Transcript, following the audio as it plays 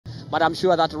but I'm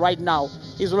sure that right now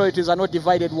his loyalties are not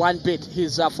divided one bit.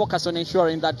 He's focused on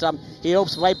ensuring that he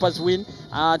helps Vipers win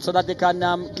so that they can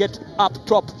get up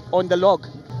top on the log.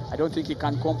 I don't think he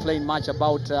can complain much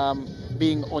about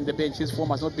being on the bench. His form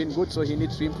has not been good, so he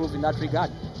needs to improve in that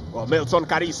regard. Well, Milton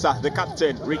Karisa, the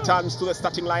captain, returns to the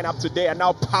starting lineup today and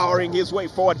now powering his way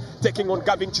forward, taking on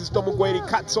Gavin Chistomugweri,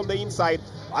 cuts on the inside.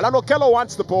 Alan Okello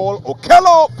wants the ball.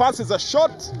 Okello passes a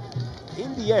shot.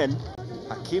 In the end,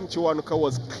 Hakim Chiwanuka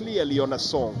was clearly on a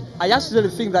song. I actually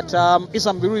think that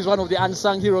Isambiru is one of the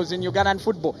unsung heroes in Ugandan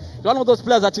football. He's one of those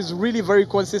players that is really very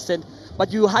consistent,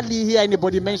 but you hardly hear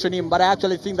anybody mention him. But I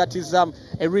actually think that he's a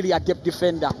really adept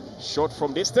defender. Shot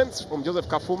from distance from Joseph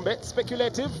Kafumbe,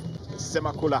 speculative.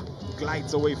 Semakula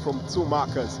glides away from two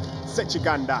markers.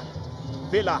 Sechiganda,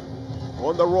 Villa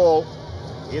on the roll.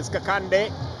 Here's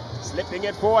Kakande, slipping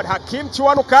it forward. Hakim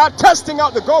Chiwanuka testing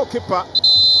out the goalkeeper.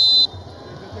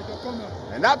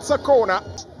 And that's a corner.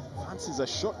 Fancies a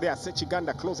shot there.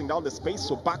 Sechiganda closing down the space.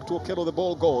 So back to Okello, the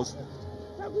ball goes.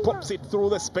 Pops it through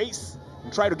the space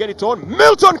and try to get it on.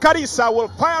 Milton Karisa will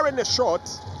fire in the shot.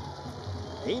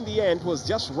 In the end, was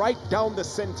just right down the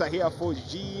center here for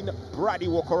Jean Brady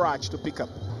Wokorach to pick up.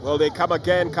 Well, they come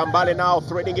again. Kambale now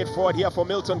threading it forward here for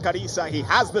Milton Karisa. He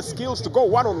has the skills to go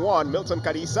one-on-one. Milton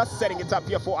Karisa setting it up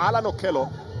here for Alan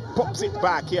Okello. Pops it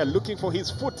back here, looking for his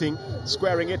footing.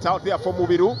 Squaring it out there for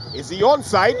Mubiru. Is he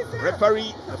onside?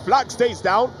 Referee, the flag stays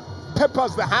down.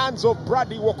 Peppers the hands of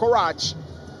Brady Wokorach.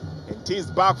 And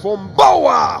teased back from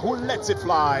Boa, who lets it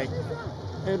fly.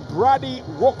 And Brady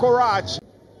Wokorach.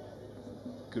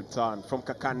 Good turn from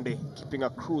Kakande, keeping a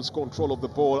cruise control of the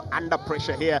ball, under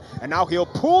pressure here, and now he'll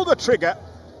pull the trigger.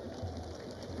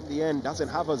 In the end, doesn't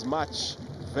have as much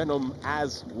venom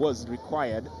as was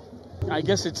required. I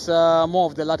guess it's more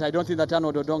of the latter. I don't think that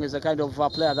Arnold Odong is the kind of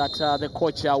player that the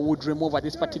coach would remove at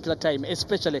this particular time,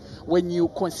 especially when you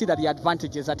consider the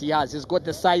advantages that he has. He's got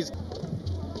the size.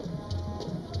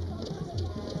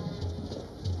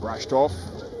 Brushed off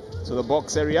to the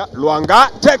box area.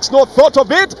 Luanga takes no thought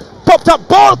of it. Popped up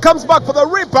ball, comes back for the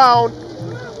rebound.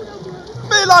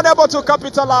 Milan able to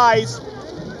capitalize.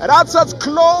 And that's as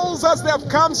close as they've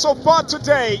come so far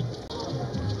today.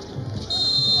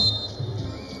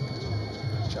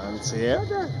 Chance here.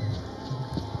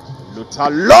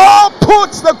 Lutalo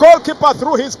puts the goalkeeper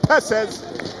through his passes.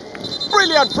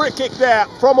 Brilliant free kick there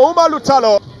from Uma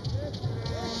Lutalo.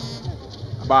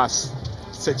 Abbas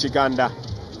Sechiganda.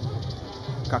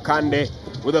 Kakande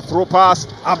with a through pass.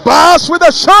 Abbas with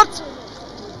a shot.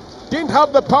 Didn't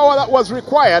have the power that was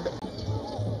required.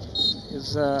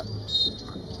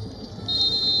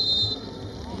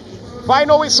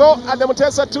 Final whistle at the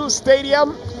Mutesa 2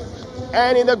 Stadium.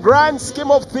 And in the grand scheme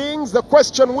of things, the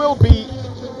question will be,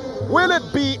 will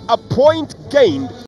it be a point gained?